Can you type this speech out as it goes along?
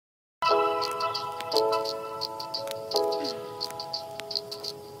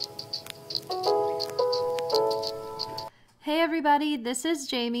Hey everybody, this is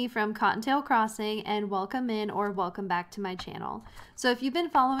Jamie from Cottontail Crossing and welcome in or welcome back to my channel. So if you've been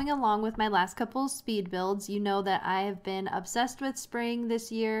following along with my last couple speed builds, you know that I have been obsessed with spring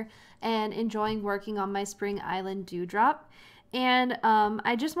this year and enjoying working on my Spring Island Dewdrop. And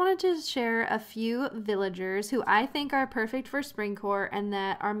I just wanted to share a few villagers who I think are perfect for springcore and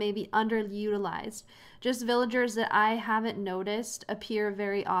that are maybe underutilized. Just villagers that I haven't noticed appear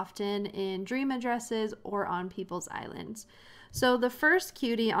very often in dream addresses or on people's islands. So the first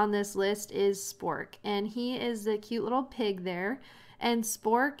cutie on this list is Spork, and he is the cute little pig there. And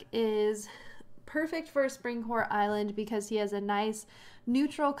Spork is perfect for a springcore island because he has a nice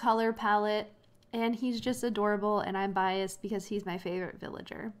neutral color palette. And he's just adorable, and I'm biased because he's my favorite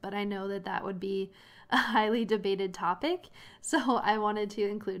villager. But I know that that would be a highly debated topic, so I wanted to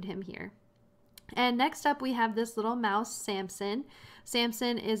include him here. And next up we have this little mouse, Samson.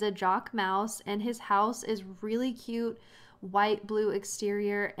 Samson is a jock mouse, and his house is really cute, white-blue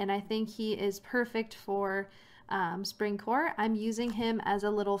exterior, and I think he is perfect for springcore. I'm using him as a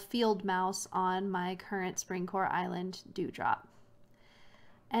little field mouse on my current springcore island Dewdrop.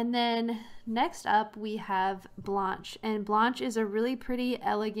 And then next up we have Blanche, and Blanche is a really pretty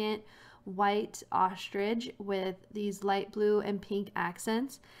elegant white ostrich with these light blue and pink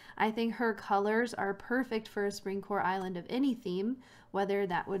accents. I think her colors are perfect for a springcore island of any theme, whether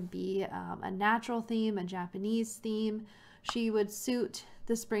that would be a natural theme, a Japanese theme. She would suit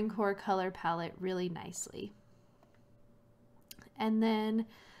the springcore color palette really nicely. And then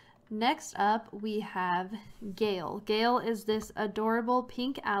next up we have Gale. Gale is this adorable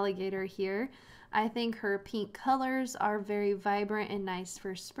pink alligator here. I think her pink colors are very vibrant and nice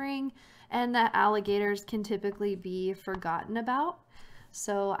for spring, and that alligators can typically be forgotten about.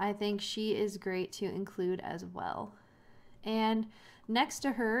 So I think she is great to include as well. And next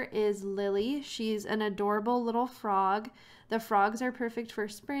to her is Lily. She's an adorable little frog. The frogs are perfect for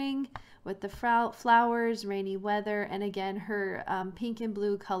spring with the flowers, rainy weather, and again her pink and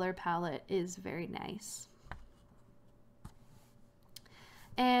blue color palette is very nice.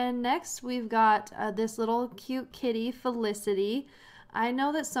 And next we've got this little cute kitty, Felicity. I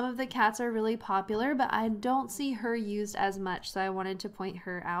know that some of the cats are really popular, but I don't see her used as much, so I wanted to point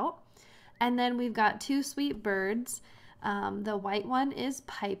her out. And then we've got two sweet birds. The white one is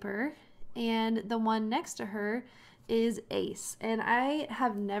Piper, and the one next to her is Ace. And I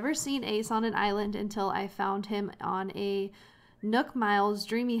have never seen Ace on an island until I found him on a Nook Miles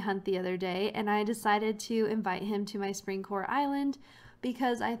Dreamy Hunt the other day, and I decided to invite him to my springcore island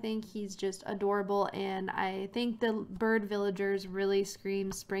because I think he's just adorable, and I think the bird villagers really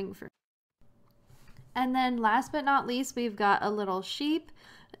scream spring for me. And then last but not least, we've got a little sheep,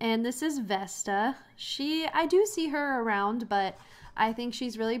 and this is Vesta. I do see her around, but I think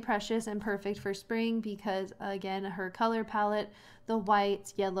she's really precious and perfect for spring because, again, her color palette, the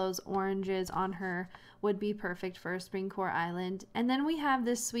whites, yellows, oranges on her would be perfect for a springcore island. And then we have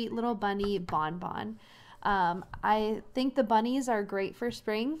this sweet little bunny, Bonbon. I think the bunnies are great for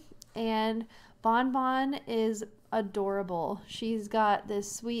spring, and Bonbon is adorable. She's got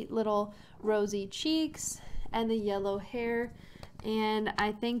this sweet little rosy cheeks and the yellow hair, and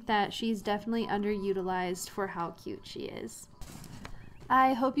I think that she's definitely underutilized for how cute she is.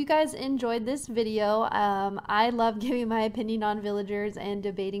 I hope you guys enjoyed this video. I love giving my opinion on villagers and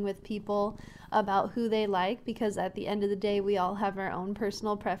debating with people about who they like because at the end of the day we all have our own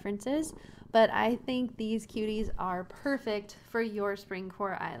personal preferences, but I think these cuties are perfect for your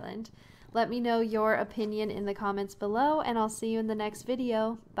springcore island. Let me know your opinion in the comments below, and I'll see you in the next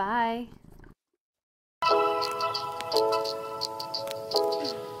video. Bye!